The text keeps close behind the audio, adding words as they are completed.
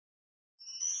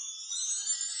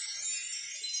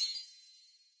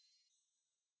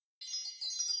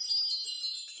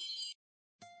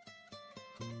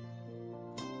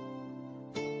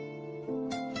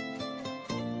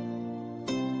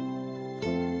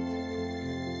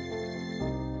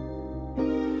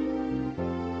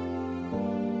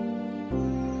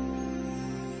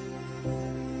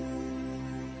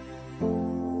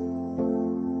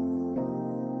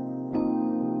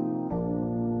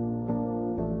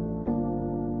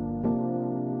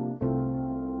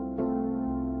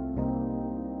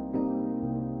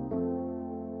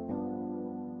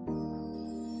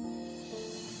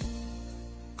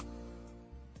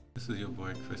is your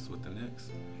boy Chris with an X,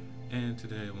 and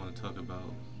today I want to talk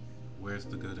about where's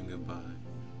the good and goodbye.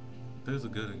 There's a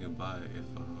good and goodbye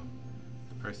if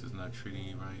the person's not treating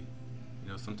you right.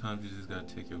 You know, sometimes you just gotta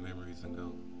take your memories and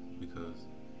go, because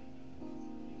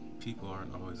people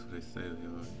aren't always who they say they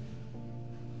are.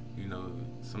 You know,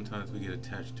 sometimes we get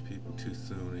attached to people too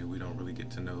soon and we don't really get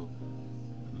to know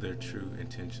their true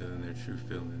intention and their true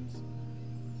feelings.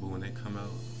 But when they come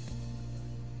out,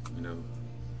 you know,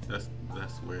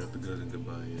 that's where the good and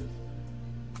goodbye is.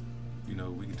 You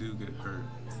know, we do get hurt.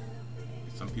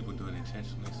 Some people do it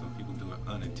intentionally, some people do it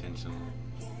unintentionally.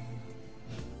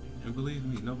 And believe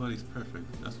me, nobody's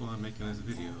perfect. That's why I'm making this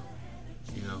video.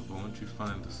 You know, but once you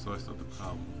find the source of the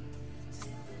problem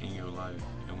in your life,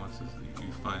 and once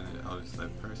you find it out it's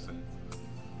that person,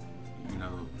 you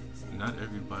know, not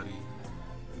everybody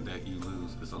that you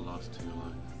lose is a loss to your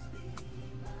life.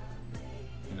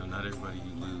 You know, not everybody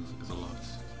you lose is a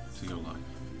loss to your life.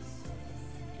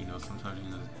 You know, sometimes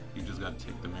you just gotta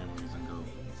take the memories and go,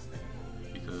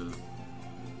 because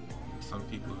some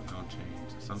people don't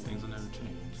change. Some things will never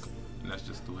change, and that's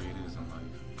just the way it is in life.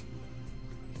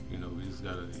 You know, we just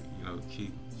gotta, you know,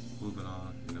 keep moving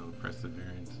on. You know,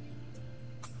 perseverance,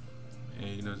 and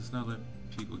you know, just not let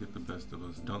people get the best of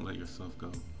us. Don't let yourself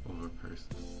go over a person.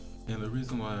 And the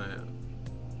reason why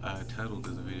I titled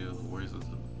this video "Where's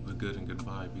the good and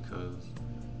goodbye," because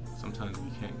sometimes we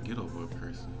can't get over a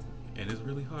person, and it's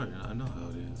really hard, and I know how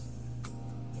it is.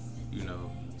 You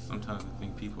know, sometimes I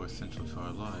think people are essential to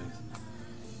our lives,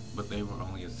 but they were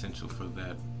only essential for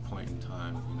that point in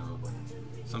time. You know,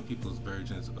 some people's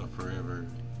versions of forever,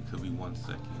 it could be 1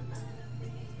 second.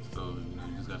 So, you know,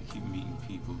 you just gotta keep meeting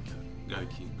people, gotta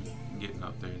keep getting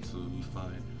out there until you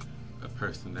find a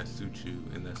person that suits you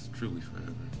and that's truly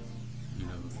forever. You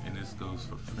know, and this goes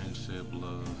for friendship,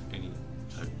 love, any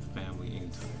type of family, any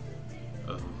type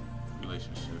of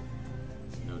relationship.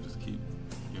 You know, just keep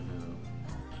your head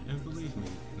up. And believe me,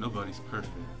 nobody's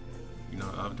perfect. You know,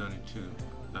 I've done it too.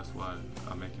 That's why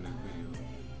I'm making this video.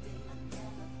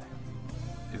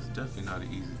 It's definitely not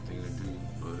an easy thing to do,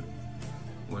 but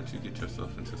once you get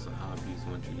yourself into some hobbies,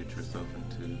 once you get yourself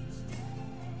into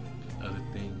other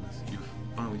things, you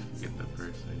finally forget that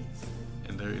person.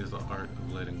 And there is an art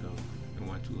of letting go. And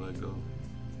once you let go,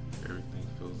 everything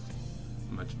feels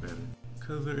much better.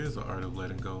 Because there is an art of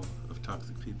letting go of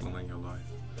toxic people in your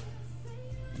life.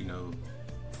 You know,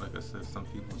 like I said, some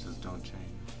people just don't change.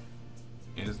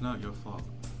 And it's not your fault.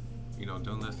 You know,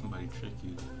 don't let somebody trick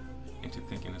you into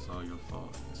thinking it's all your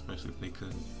fault, especially if they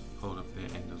couldn't hold up their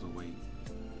end as a weight.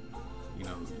 You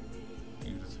know,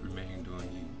 you just remain doing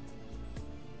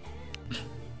you.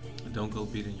 Don't go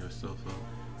beating yourself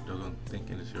up. Don't go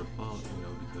thinking it's your fault, you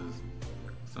know, because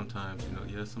sometimes, you know,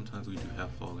 yeah, sometimes we do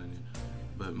have fault in it,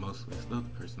 but mostly it's the other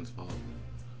person's fault.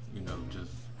 You know,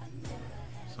 just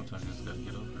sometimes you just gotta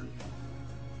get over it.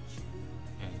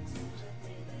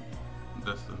 And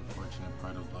that's the unfortunate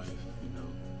part of life, you know.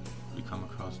 We come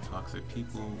across toxic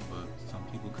people, but some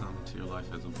people come into your life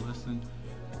as a blessing,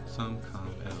 some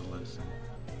come as a lesson.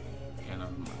 And I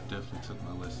definitely took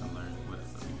my lesson learned with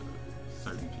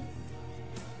certain people.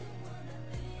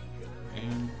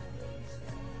 And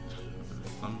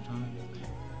sometimes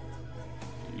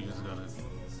you just gotta,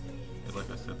 like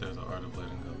I said, there's an art of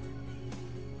letting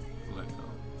go. Let go.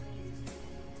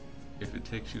 If it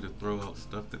takes you to throw out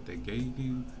stuff that they gave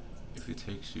you, if it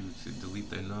takes you to delete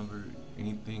their number,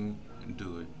 anything,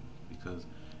 do it. Because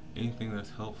anything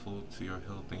that's helpful to your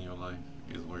health and your life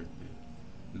is worth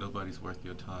it. Nobody's worth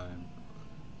your time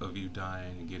of you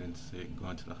dying and getting sick,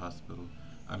 going to the hospital.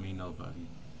 I mean, nobody.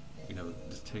 You know,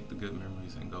 just take the good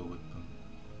memories and go with them.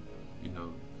 You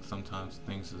know, sometimes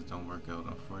things just don't work out,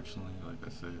 unfortunately. Like I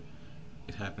said,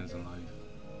 it happens in life.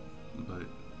 But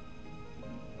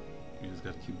you just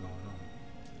gotta keep going on.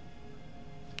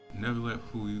 Never let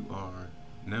who you are,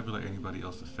 never let anybody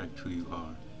else affect who you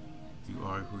are. You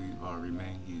are who you are,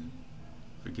 remain you.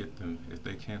 Forget them. If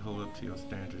they can't hold up to your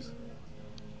standards,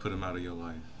 put them out of your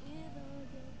life.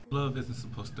 Love isn't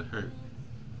supposed to hurt,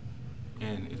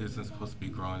 and it isn't supposed to be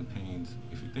growing pains.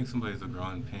 If you think somebody's a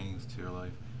growing pains to your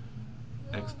life,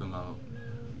 X them out.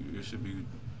 You should be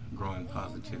growing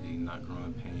positivity, not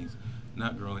growing pains,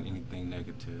 not growing anything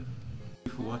negative. Thank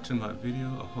you for watching my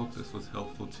video. I hope this was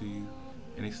helpful to you.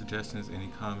 Any suggestions, any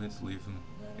comments, leave them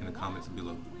in the comments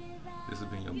below. This has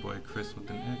been your boy Chris with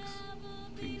an X.